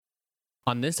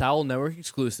On this Owl Network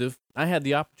exclusive, I had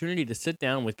the opportunity to sit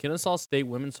down with Kennesaw State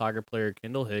women's soccer player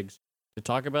Kendall Higgs to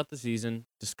talk about the season,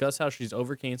 discuss how she's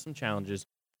overcame some challenges,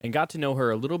 and got to know her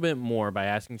a little bit more by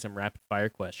asking some rapid fire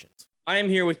questions. I am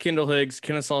here with Kendall Higgs,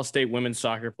 Kennesaw State women's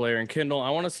soccer player. And Kendall, I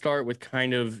want to start with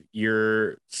kind of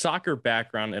your soccer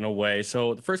background in a way.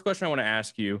 So the first question I want to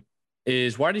ask you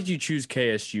is, why did you choose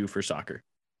KSU for soccer?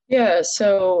 Yeah,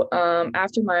 so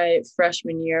after my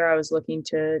freshman year, I was looking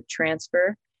to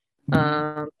transfer,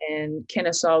 and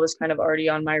Kennesaw was kind of already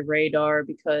on my radar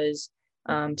because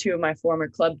two of my former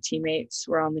club teammates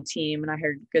were on the team, and I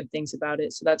heard good things about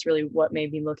it. So that's really what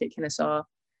made me look at Kennesaw.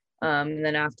 And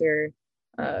then after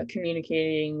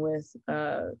communicating with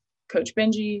Coach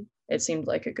Benji, it seemed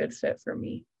like a good fit for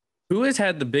me. Who has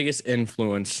had the biggest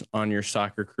influence on your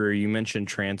soccer career? You mentioned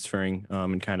transferring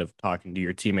and kind of talking to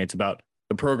your teammates about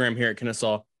the program here at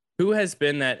Kennesaw. Who has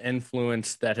been that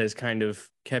influence that has kind of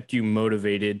kept you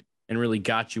motivated and really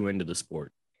got you into the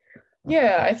sport?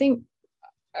 Yeah, I think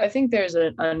there's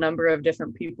a number of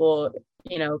different people,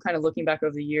 kind of looking back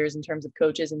over the years in terms of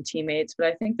coaches and teammates, but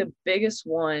I think the biggest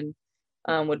one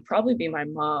would probably be my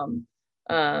mom.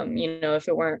 If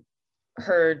it weren't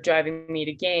her driving me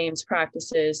to games,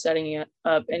 practices, setting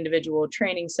up individual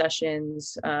training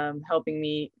sessions, helping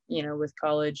me, with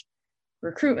college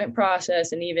recruitment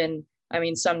process. And even, I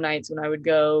mean, some nights when I would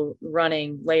go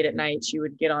running late at night, she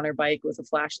would get on her bike with a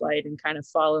flashlight and kind of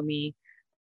follow me.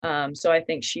 So I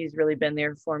think she's really been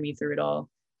there for me through it all,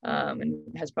 and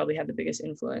has probably had the biggest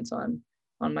influence on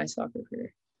my soccer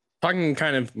career. Talking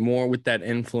kind of more with that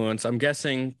influence, I'm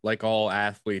guessing, like all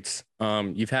athletes,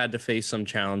 you've had to face some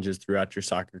challenges throughout your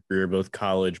soccer career, both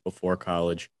college, before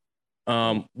college.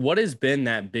 What has been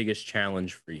that biggest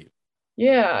challenge for you?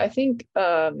 Yeah, I think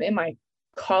in my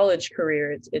college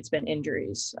career, it's been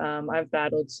injuries. I've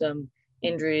battled some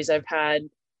injuries. I've had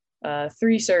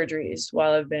three surgeries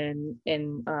while I've been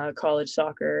in college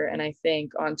soccer. And I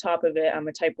think on top of it, I'm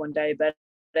a type 1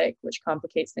 diabetic, which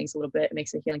complicates things a little bit. It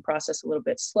makes the healing process a little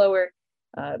bit slower.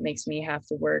 It makes me have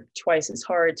to work twice as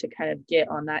hard to kind of get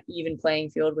on that even playing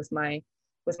field with my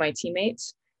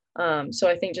teammates. So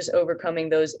I think just overcoming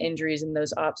those injuries and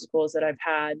those obstacles that I've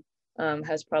had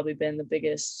has probably been the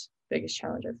biggest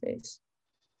challenge I face.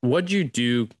 What'd you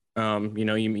do?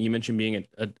 You mentioned being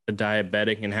a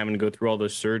diabetic and having to go through all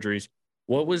those surgeries.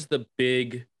 What was the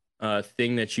big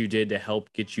thing that you did to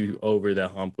help get you over the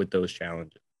hump with those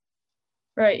challenges?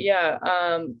 Right. Yeah.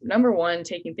 Number one,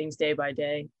 taking things day by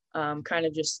day, kind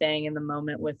of just staying in the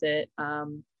moment with it,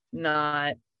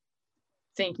 not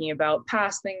thinking about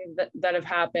past things that have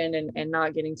happened, and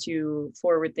not getting too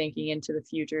forward thinking into the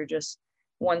future, just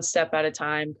one step at a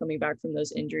time coming back from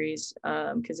those injuries,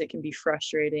 because it can be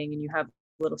frustrating and you have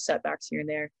little setbacks here and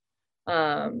there.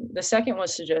 The second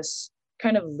was to just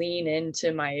kind of lean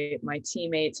into my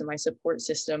teammates and my support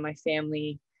system, my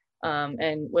family,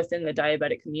 and within the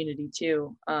diabetic community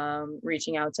too,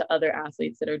 reaching out to other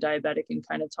athletes that are diabetic and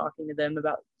kind of talking to them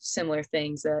about similar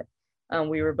things that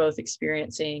we were both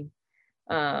experiencing.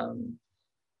 Um,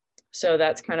 so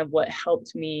that's kind of what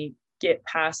helped me get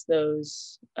past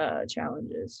those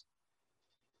challenges.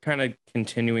 Kind of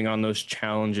continuing on those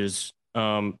challenges,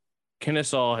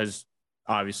 Kennesaw has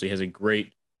obviously has a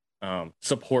great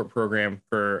support program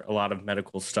for a lot of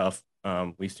medical stuff.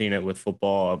 We've seen it with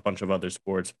football, a bunch of other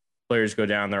sports. Players go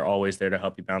down, they're always there to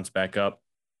help you bounce back up.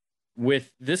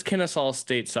 With this Kennesaw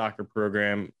State soccer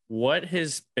program, what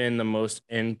has been the most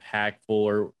impactful,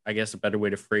 or I guess a better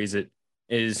way to phrase it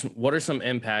is, what are some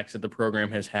impacts that the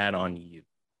program has had on you?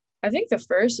 I think the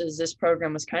first is this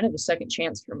program was kind of a second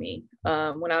chance for me.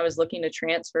 When I was looking to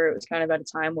transfer, it was kind of at a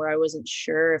time where I wasn't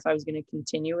sure if I was going to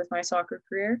continue with my soccer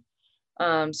career.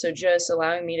 So just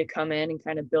allowing me to come in and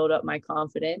kind of build up my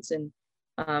confidence, and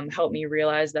help me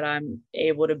realize that I'm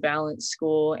able to balance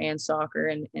school and soccer,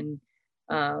 and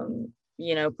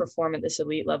perform at this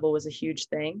elite level was a huge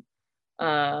thing.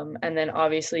 And then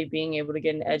obviously being able to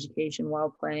get an education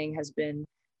while playing has been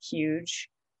huge.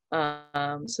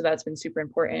 So that's been super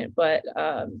important. But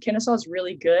Kennesaw is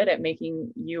really good at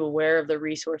making you aware of the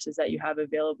resources that you have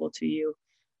available to you.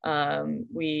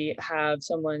 We have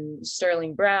someone,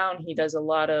 Sterling Brown. He does a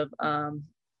lot of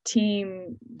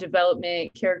team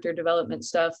development, character development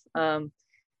stuff.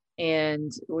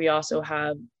 And we also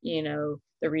have,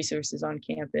 the resources on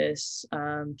campus,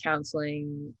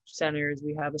 counseling centers.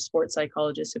 We have a sports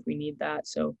psychologist if we need that.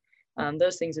 So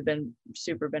those things have been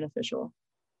super beneficial.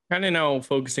 Kind of now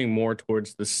focusing more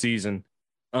towards the season.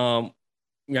 Um,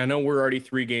 yeah, I know we're already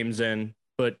 3 games in,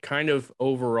 but kind of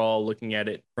overall looking at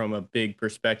it from a big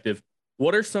perspective,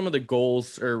 what are some of the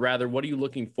goals, or rather, what are you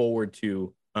looking forward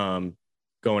to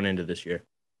going into this year?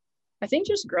 I think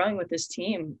just growing with this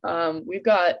team. We've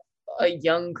got a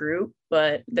young group,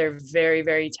 but they're very,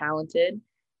 very talented.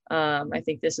 I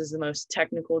think this is the most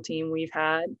technical team we've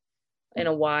had in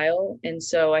a while. And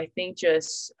so I think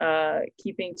just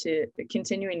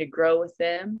continuing to grow with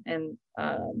them and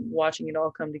watching it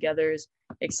all come together is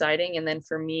exciting. And then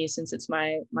for me, since it's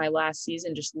my last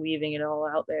season, just leaving it all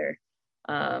out there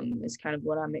is kind of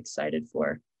what I'm excited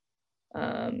for.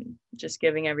 Just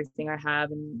giving everything I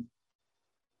have and,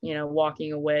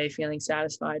 walking away feeling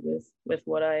satisfied with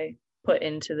what I put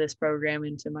into this program,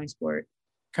 into my sport.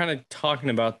 Kind of talking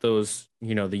about those,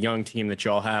 the young team that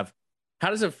y'all have. How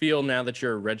does it feel now that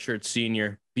you're a redshirt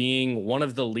senior, being one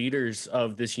of the leaders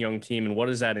of this young team, and what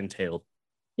does that entail?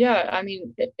 Yeah, I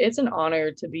mean, it's an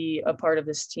honor to be a part of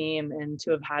this team and to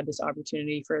have had this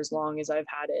opportunity for as long as I've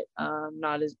had it.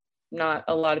 Not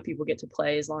a lot of people get to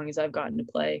play as long as I've gotten to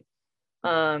play.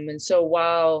 And so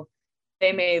while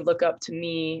they may look up to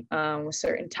me with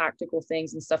certain tactical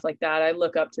things and stuff like that, I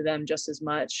look up to them just as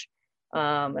much.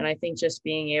 And I think just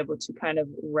being able to kind of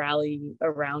rally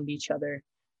around each other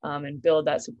and build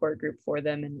that support group for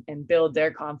them and build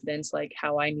their confidence like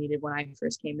how I needed when I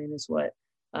first came in is what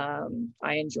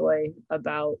I enjoy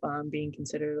about being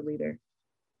considered a leader.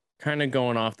 Kind of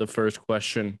going off the first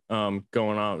question,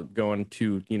 going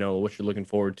to, what you're looking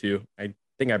forward to. I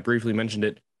think I briefly mentioned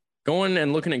it. Going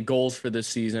and looking at goals for this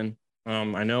season.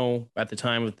 I know at the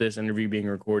time of this interview being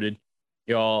recorded,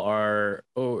 y'all are,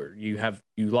 you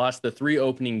lost the 3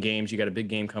 opening games. You got a big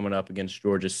game coming up against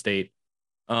Georgia State.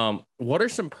 What are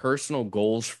some personal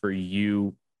goals for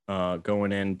you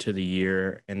going into the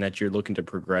year and that you're looking to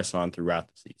progress on throughout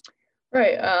the season?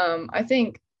 Right. I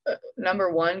think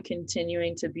number one,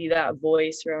 continuing to be that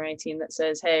voice for my team that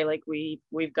says, hey, like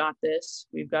we've got this,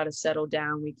 we've got to settle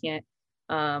down. We can't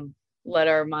let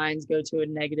our minds go to a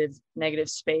negative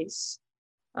space.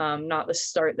 Not the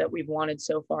start that we've wanted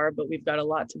so far, but we've got a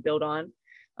lot to build on.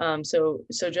 So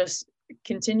just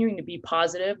continuing to be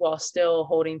positive while still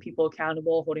holding people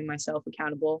accountable, holding myself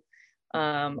accountable.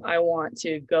 I want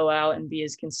to go out and be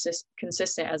as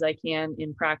consistent as I can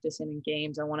in practice and in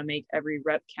games. I want to make every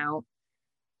rep count.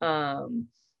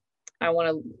 I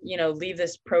want to, leave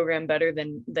this program better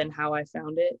than how I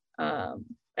found it.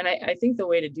 And I think the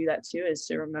way to do that too is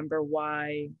to remember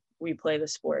why we play the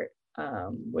sport,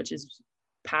 which is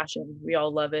passion. We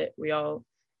all love it. We all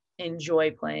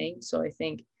enjoy playing. So I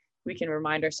think we can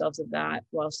remind ourselves of that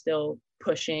while still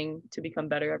pushing to become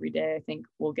better every day. I think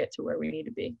we'll get to where we need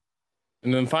to be.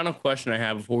 And then final question I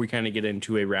have before we kind of get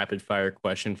into a rapid fire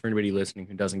question for anybody listening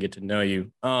who doesn't get to know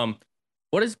you.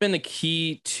 What has been the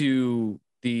key to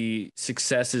the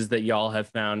successes that y'all have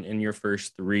found in your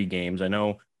first 3 games? I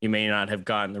know you may not have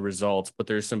gotten the results, but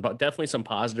there's definitely some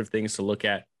positive things to look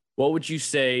at. What would you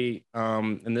say,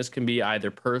 and this can be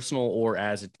either personal or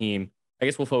as a team, I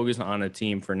guess we'll focus on a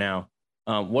team for now.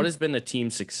 What has been the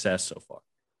team's success so far?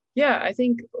 Yeah, I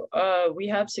think we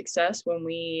have success when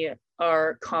we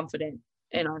are confident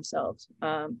in ourselves.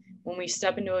 When we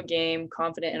step into a game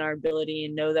confident in our ability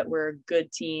and know that we're a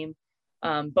good team,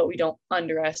 but we don't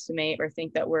underestimate or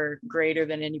think that we're greater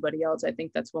than anybody else. I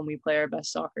think that's when we play our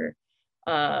best soccer.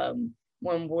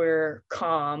 When we're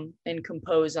calm and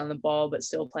composed on the ball, but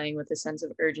still playing with a sense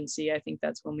of urgency, I think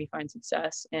that's when we find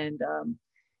success. And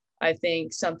I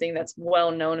think something that's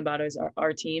well known about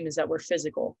our team is that we're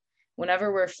physical.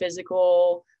 Whenever we're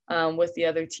physical with the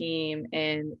other team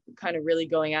and kind of really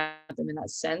going at them in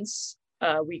that sense,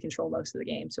 we control most of the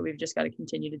game. So we've just got to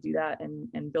continue to do that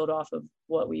and build off of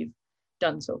what we've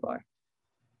done so far.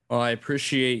 Well, I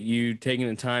appreciate you taking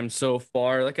the time so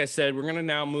far. Like I said, we're going to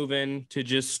now move into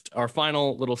just our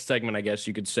final little segment, I guess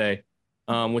you could say,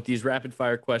 with these rapid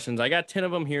fire questions. I got 10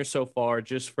 of them here so far,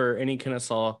 just for any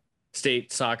Kennesaw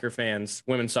State soccer fans,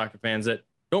 women's soccer fans that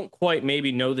don't quite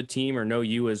maybe know the team or know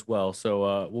you as well.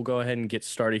 So we'll go ahead and get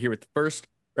started here with the first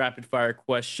rapid fire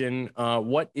question.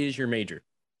 What is your major?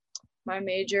 My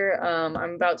major,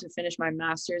 I'm about to finish my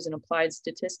master's in applied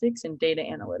statistics and data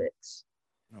analytics.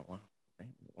 Oh, wow.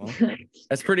 Well,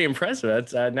 that's pretty impressive.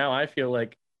 That's now I feel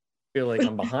like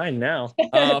I'm behind now.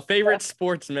 Favorite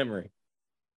sports memory?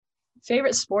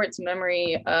 Favorite sports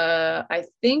memory, I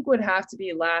think would have to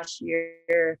be last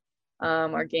year,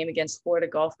 our game against Florida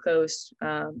Gulf Coast.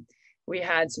 We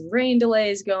had some rain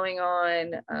delays going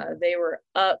on. They were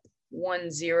up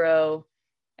 1-0,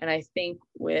 and I think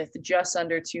with just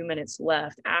under 2 minutes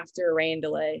left after a rain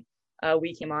delay,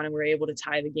 we came on and were able to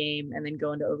tie the game and then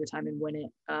go into overtime and win it.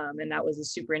 And that was a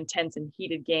super intense and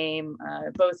heated game.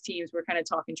 Both teams were kind of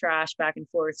talking trash back and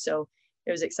forth. So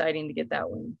it was exciting to get that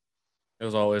win. It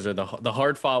was always the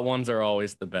hard fought ones are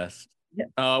always the best.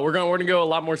 Yeah. We're gonna go a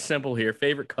lot more simple here.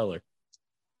 Favorite color?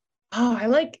 Oh, I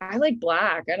like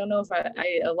black. I don't know if I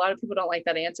a lot of people don't like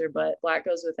that answer, but black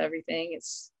goes with everything.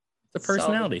 It's It's a solid.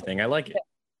 personality thing. I like it.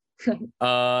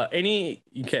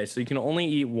 Okay, so you can only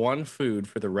eat one food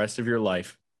for the rest of your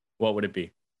life. What would it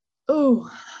be?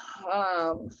 Oh,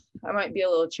 I might be a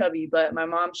little chubby, but my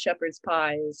mom's shepherd's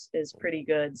pie is pretty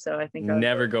good. So I think I would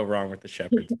Never go go wrong with the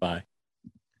shepherd's pie.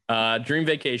 Dream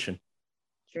vacation.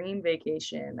 dream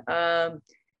vacation.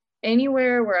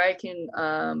 Anywhere where I can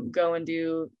go and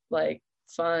do like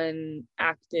fun,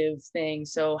 active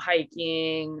things. So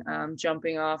hiking,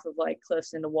 jumping off of like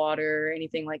cliffs into water,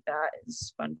 anything like that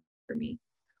is fun for me.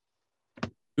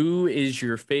 Who is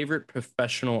your favorite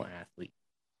professional athlete?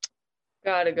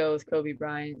 Gotta go with Kobe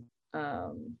Bryant.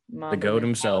 The Mamba GOAT mentality.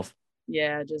 himself.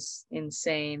 Yeah, just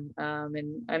insane.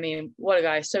 And I mean, what a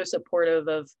guy! So supportive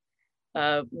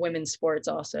of women's sports,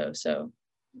 also. So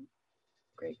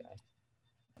great guy.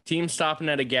 Team stopping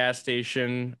at a gas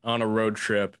station on a road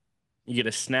trip. You get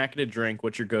a snack and a drink.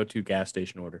 What's your go-to gas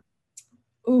station order?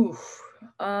 Ooh,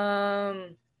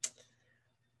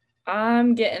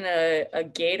 I'm getting a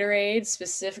Gatorade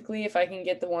specifically. If I can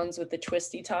get the ones with the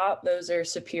twisty top, those are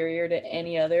superior to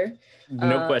any other.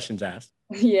 No questions asked.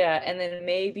 Yeah, and then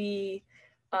maybe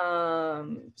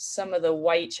some of the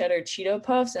white cheddar Cheeto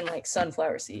puffs and like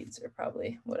sunflower seeds are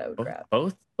probably what I would grab.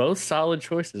 Both solid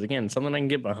choices. Again, something I can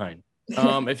get behind.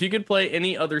 If you could play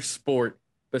any other sport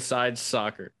besides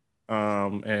soccer,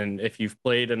 and if you've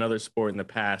played another sport in the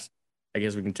past, I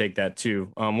guess we can take that too.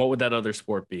 What would that other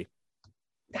sport be?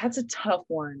 That's a tough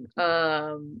one.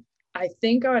 I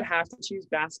think I would have to choose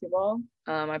basketball.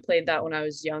 I played that when I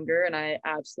was younger, and I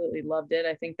absolutely loved it.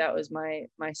 I think that was my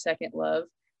second love.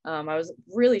 I was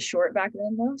really short back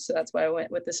then though, so that's why I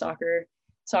went with the soccer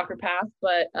path.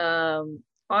 But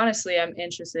honestly, I'm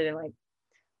interested in like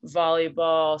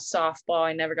volleyball, softball.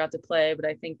 I never got to play, but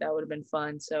I think that would have been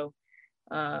fun. So,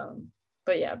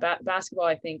 but yeah, basketball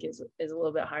I think is a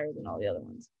little bit higher than all the other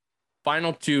ones.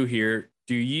 Final two here.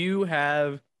 Do you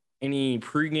have any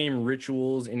pregame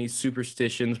rituals, any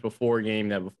superstitions before a game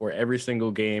that before every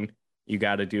single game you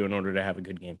got to do in order to have a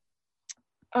good game?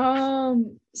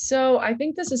 So I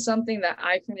think this is something that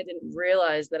I kind of didn't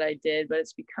realize that I did, but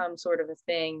it's become sort of a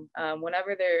thing.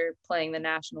 Whenever they're playing the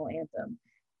national anthem,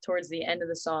 towards the end of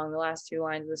the song, the last two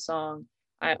lines of the song,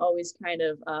 I always kind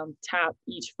of tap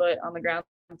each foot on the ground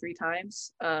 3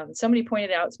 times. Somebody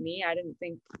pointed out to me, I didn't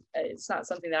think it's not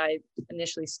something that I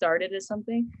initially started as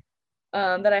something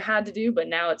that I had to do, but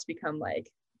now it's become like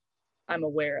I'm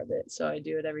aware of it. So I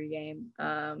do it every game.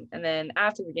 And then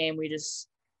after the game, we just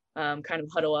kind of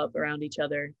huddle up around each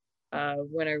other,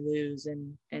 win or lose,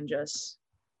 and just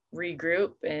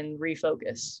regroup and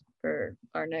refocus for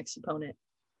our next opponent.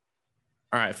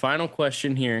 All right, final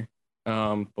question here.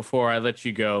 Before I let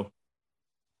you go,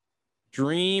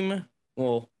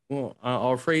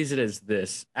 I'll phrase it as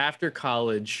this: after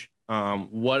college,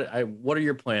 what are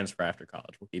your plans for after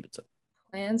college? We'll keep it simple.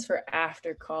 Plans for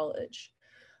after college.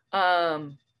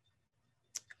 Um,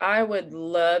 I would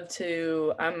love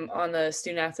to. I'm on the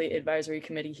student athlete advisory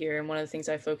committee here, and one of the things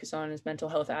I focus on is mental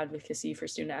health advocacy for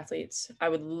student athletes. I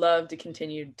would love to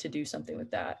continue to do something with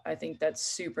that. I think that's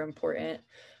super important.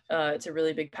 It's a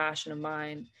really big passion of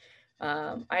mine.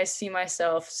 I see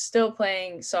myself still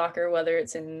playing soccer, whether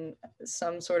it's in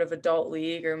some sort of adult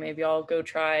league or maybe I'll go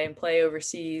try and play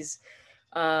overseas,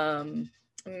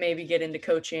 maybe get into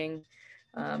coaching.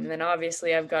 And then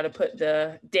obviously I've got to put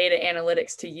the data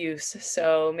analytics to use.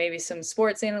 So maybe some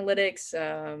sports analytics,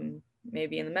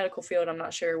 maybe in the medical field. I'm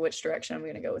not sure which direction I'm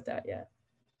going to go with that yet.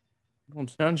 Well,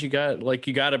 it sounds you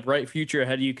got a bright future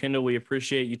ahead of you, Kendall. We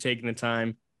appreciate you taking the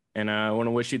time, and I want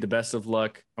to wish you the best of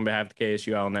luck on behalf of the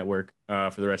KSU Owl Network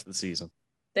for the rest of the season.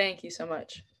 Thank you so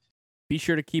much. Be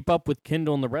sure to keep up with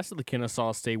Kendall and the rest of the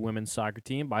Kennesaw State women's soccer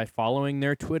team by following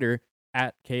their Twitter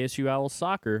at KSU Owls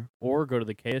Soccer, or go to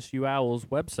the KSU Owls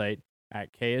website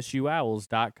at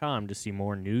ksuowls.com to see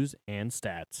more news and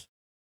stats.